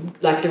is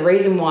like the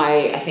reason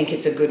why I think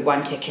it's a good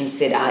one to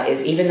consider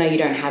is even though you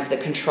don't have the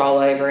control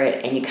over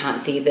it and you can't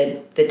see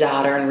the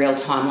data in real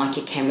time like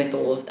you can with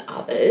all of the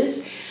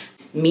others,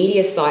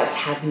 media sites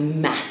have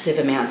massive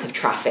amounts of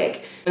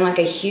traffic and like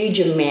a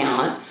huge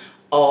amount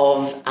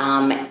of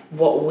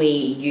what we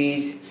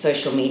use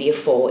social media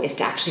for is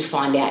to actually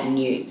find out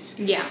news.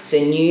 Yeah. So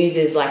news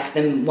is like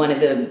one of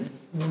the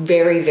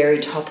very,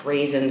 very top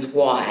reasons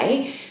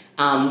why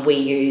we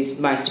use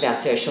most of our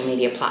social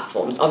media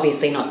platforms.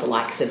 Obviously not the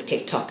likes of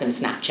TikTok and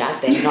Snapchat,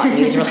 they're not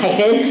news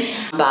related,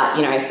 but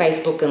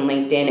Facebook and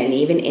LinkedIn and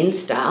even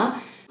Insta,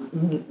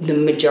 the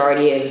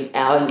majority of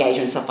our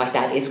engagement, stuff like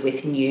that, is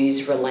with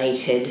news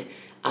related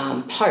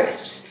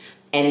posts.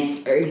 And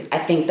so I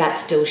think that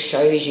still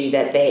shows you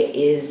that there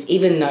is,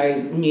 even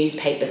though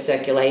newspaper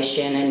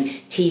circulation and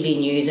TV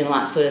news and all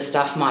that sort of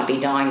stuff might be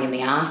dying in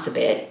the arse a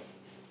bit,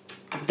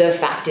 the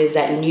fact is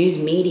that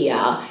news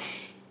media,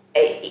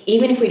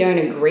 even if we don't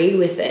agree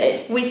with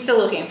it, we're still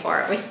looking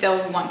for it. We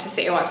still want to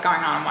see what's going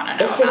on and want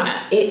to know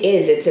about it. It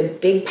is. It's a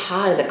big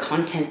part of the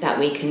content that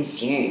we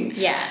consume.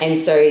 Yeah. And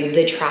so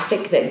the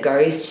traffic that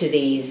goes to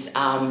these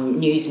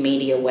news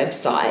media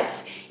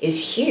websites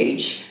is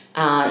huge.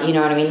 You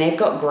know what I mean? They've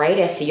got great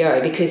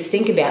SEO because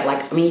think about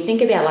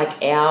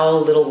our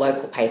little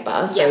local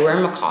paper. So we're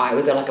in Mackay.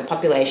 We've got like a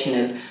population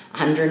of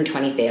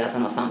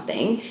 120,000 or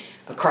something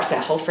across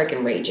our whole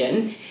freaking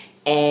region.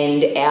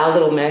 And our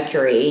little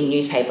Mercury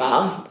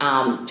newspaper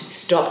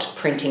stopped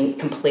printing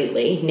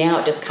completely. Now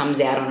it just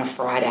comes out on a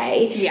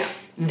Friday. Yeah.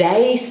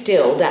 They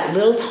still, that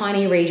little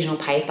tiny regional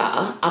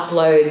paper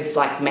uploads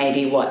like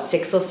maybe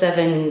 6 or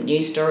 7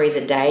 news stories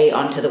a day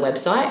onto the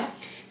website.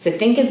 So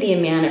think of the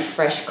amount of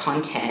fresh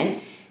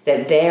content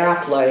that they're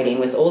uploading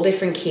with all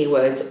different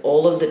keywords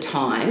all of the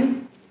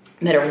time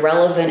that are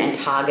relevant and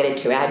targeted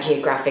to our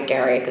geographic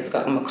area because it's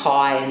got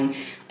Mackay and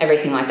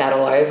everything like that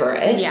all over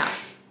it. Yeah.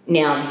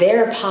 Now,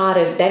 they're a part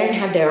of, they don't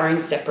have their own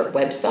separate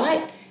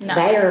website. No.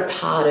 They are a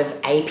part of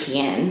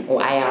APN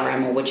or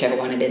ARM or whichever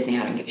one it is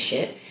now, I don't give a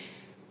shit.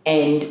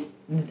 And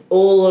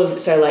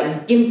so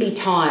like Gympie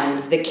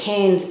Times, the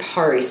Cairns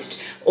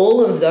Post,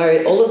 all of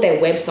their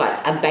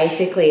websites are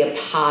basically a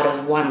part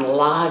of one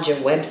larger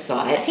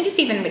website. I think it's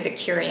even with the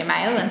Courier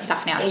Mail and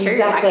stuff now too.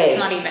 Exactly. Like it's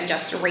not even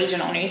just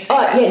regional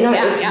newspapers. Oh, yeah, no,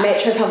 it's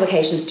Metro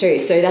publications too.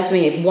 So that's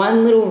when if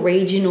one little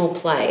regional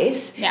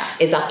place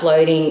is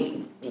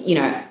uploading,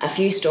 a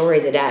few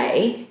stories a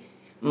day,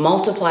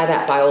 multiply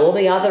that by all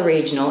the other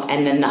regional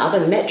and then the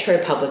other Metro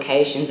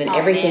publications and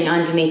everything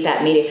underneath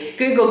that media.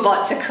 Google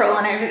bots are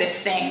crawling over this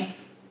thing.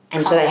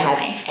 And so they have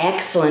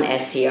excellent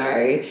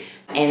SEO.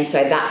 And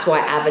so that's why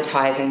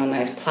advertising on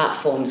those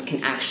platforms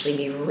can actually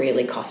be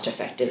really cost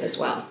effective as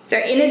well. So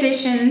in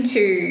addition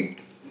to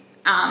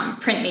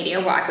print media,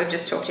 like we've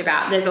just talked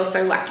about, there's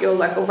also like your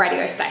local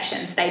radio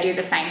stations. They do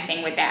the same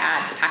thing with their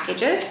ads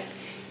packages.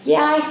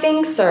 Yeah, I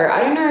think so. I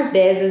don't know if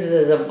theirs is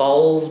as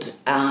evolved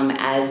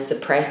as the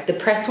press. The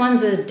press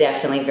ones is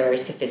definitely very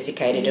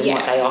sophisticated in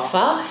what they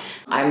offer.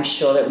 I'm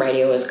sure that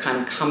radio is kind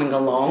of coming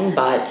along,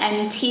 but...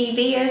 And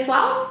TV as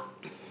well?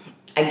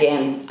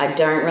 Again, I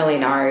don't really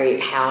know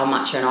how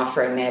much of an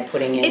offering they're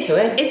putting into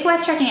it. It's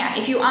worth checking out.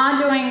 If you are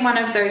doing one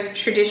of those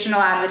traditional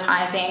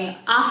advertising,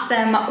 ask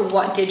them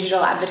what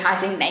digital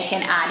advertising they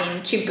can add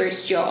in to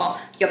boost your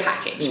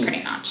package,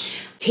 pretty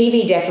much.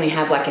 TV definitely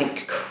have like an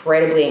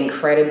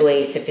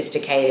incredibly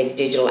sophisticated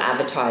digital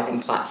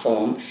advertising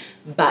platform,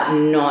 but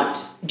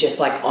not just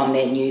like on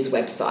their news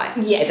website,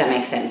 if that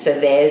makes sense. So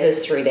theirs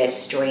is through their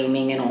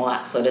streaming and all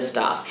that sort of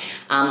stuff.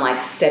 Like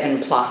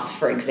 7plus,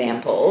 for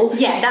example.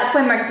 Yeah, that's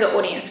where most of the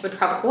audience would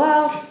probably,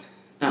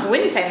 I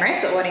wouldn't say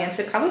most of the audience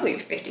would probably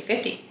be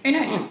 50-50. Who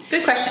knows?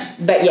 Good question.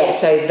 But yeah,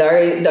 so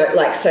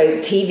so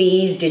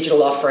TV's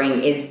digital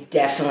offering is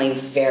definitely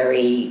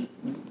very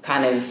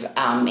kind of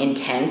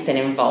intense and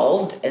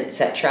involved,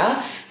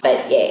 etc.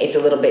 But yeah, it's a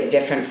little bit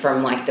different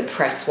from like the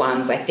press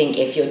ones. I think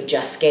if you're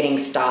just getting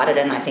started,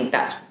 and I think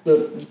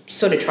we'll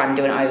sort of try and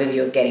do an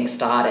overview of getting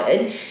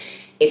started.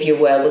 If you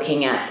were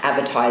looking at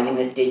advertising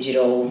with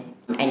digital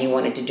and you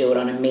wanted to do it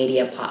on a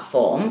media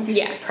platform,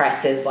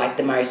 press is like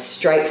the most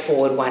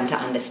straightforward one to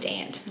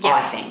understand,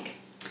 I think.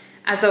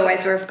 As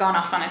always, we've gone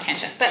off on a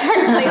tangent, but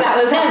hopefully that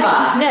was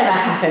never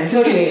happens.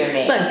 What do you even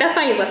mean? Look, that's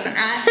why you listen,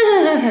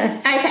 right?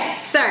 Okay,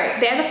 so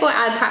they're the 4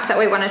 ad types that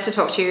we wanted to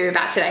talk to you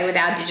about today with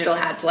our digital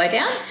ads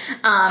lowdown.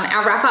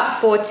 Our wrap up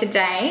for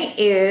today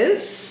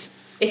is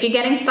if you're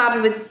getting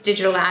started with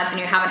digital ads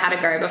and you haven't had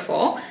a go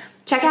before,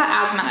 check out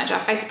Ads Manager.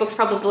 Facebook's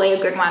probably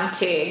a good one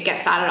to get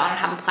started on and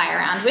have a play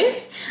around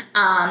with.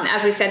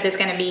 As we said, there's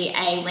going to be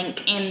a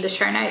link in the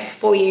show notes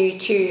for you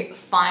to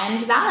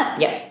find that.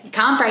 Yep. You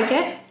can't break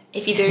it.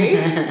 If you do,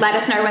 let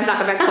us know when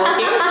Zuckerberg calls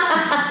you.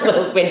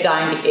 Well, we're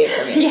dying to hear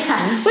from you.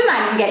 Yeah, we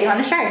might even get you on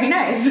the show. Who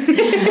knows?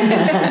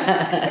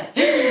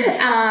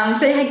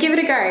 So give it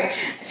a go.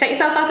 Set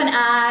yourself up an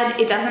ad.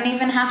 It doesn't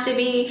even have to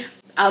be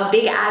a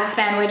big ad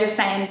spend. We're just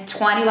saying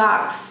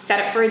 $20, set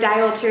it for a day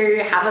or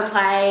two, have a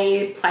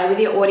play with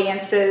your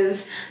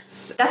audiences.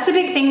 That's the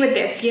big thing with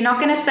this. You're not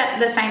going to set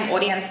the same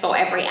audience for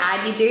every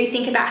ad you do.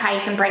 Think about how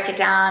you can break it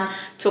down,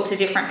 talk to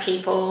different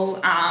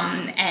people,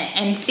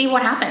 and see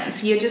what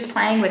happens. You're just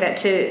playing with it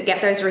to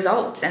get those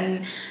results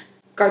and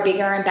go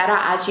bigger and better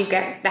as you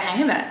get the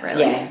hang of it,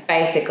 really. Yeah,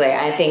 basically.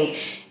 I think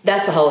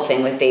that's the whole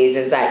thing with these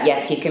is that,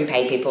 yes, you can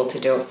pay people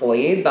to do it for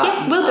you,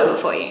 but... we'll do it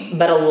for you.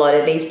 But a lot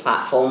of these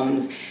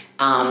platforms...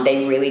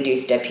 they really do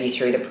step you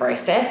through the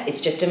process. It's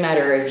just a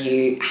matter of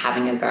you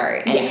having a go.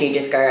 And if you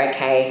just go,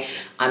 okay,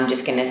 I'm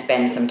just going to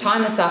spend some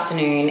time this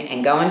afternoon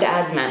and go into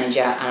Ads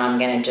Manager and I'm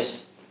going to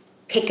just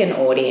pick an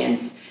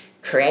audience,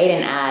 create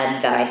an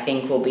ad that I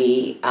think will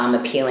be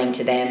appealing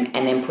to them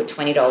and then put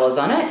 $20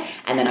 on it.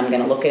 And then I'm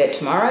going to look at it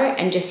tomorrow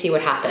and just see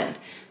what happened.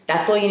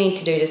 That's all you need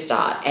to do to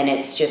start. And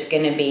it's just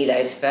going to be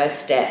those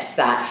first steps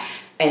that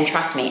And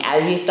trust me,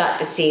 as you start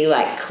to see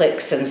like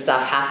clicks and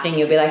stuff happening,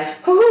 you'll be like,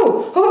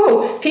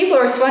 oh, people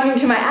are responding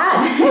to my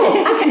ad.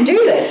 Oh, I can do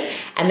this.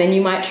 And then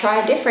you might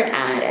try a different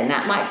ad and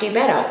that might do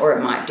better or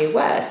it might do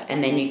worse.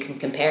 And then you can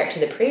compare it to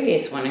the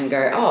previous one and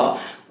go,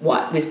 oh,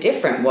 what was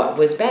different? What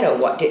was better?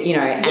 What did,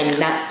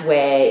 and that's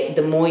where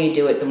the more you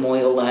do it, the more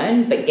you'll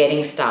learn. But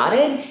getting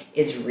started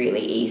is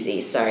really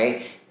easy. So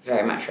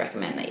very much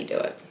recommend that you do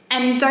it.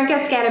 And don't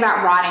get scared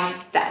about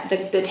writing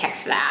the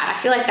text for the ad. I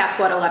feel like that's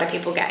what a lot of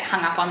people get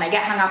hung up on. They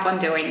get hung up on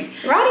doing.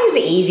 Writing is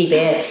the easy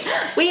bit.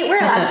 We're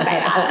allowed to say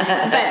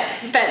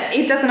that, but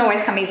it doesn't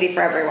always come easy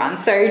for everyone.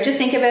 So just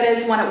think of it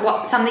as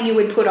something you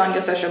would put on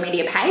your social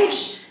media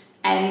page,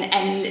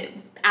 and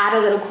add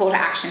a little call to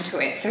action to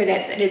it so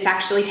that it's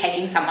actually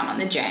taking someone on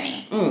the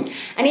journey.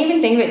 And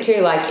even think of it too,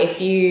 like if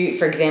you,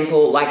 for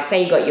example, like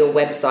say you got your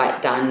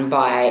website done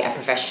by a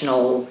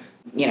professional,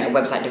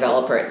 website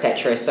developer,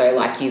 etc. So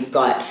like you've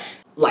got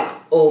like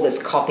all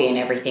this copy and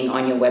everything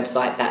on your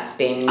website that's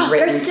been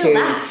written to.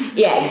 That.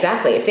 Yeah,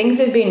 exactly. If things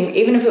have been,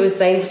 even if it was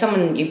say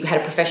you had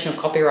a professional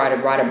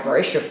copywriter write a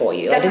brochure for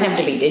you, it doesn't have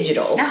to be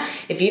digital. No.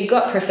 If you've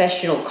got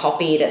professional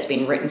copy that's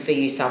been written for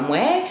you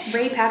somewhere,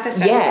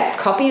 repurpose it. Yeah,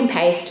 copy and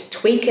paste,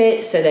 tweak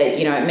it so that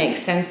it makes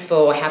sense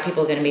for how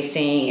people are going to be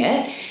seeing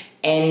it,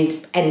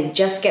 and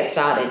just get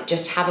started.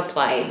 Just have a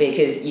play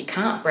because you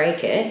can't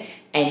break it.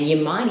 And you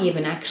might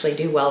even actually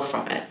do well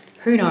from it.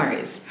 Who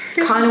knows? It's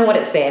kind of what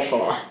it's there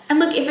for. And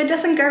look, if it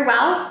doesn't go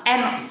well,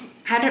 and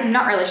I'm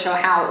not really sure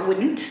how it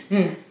wouldn't,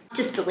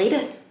 just delete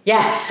it.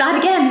 Yeah. Start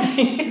again.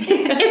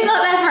 It's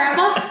not there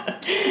forever.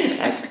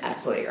 That's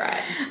absolutely right.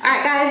 All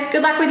right, guys,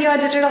 good luck with your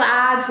digital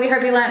ads. We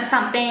hope you learned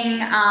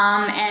something,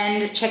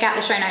 and check out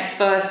the show notes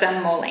for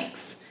some more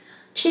links.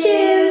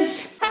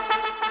 Cheers.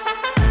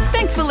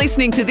 Thanks for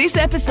listening to this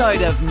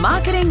episode of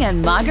Marketing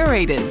and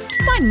Margaritas.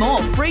 Find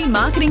more free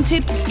marketing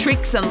tips,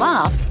 tricks and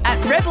laughs at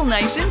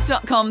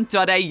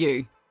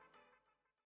rebelnation.com.au.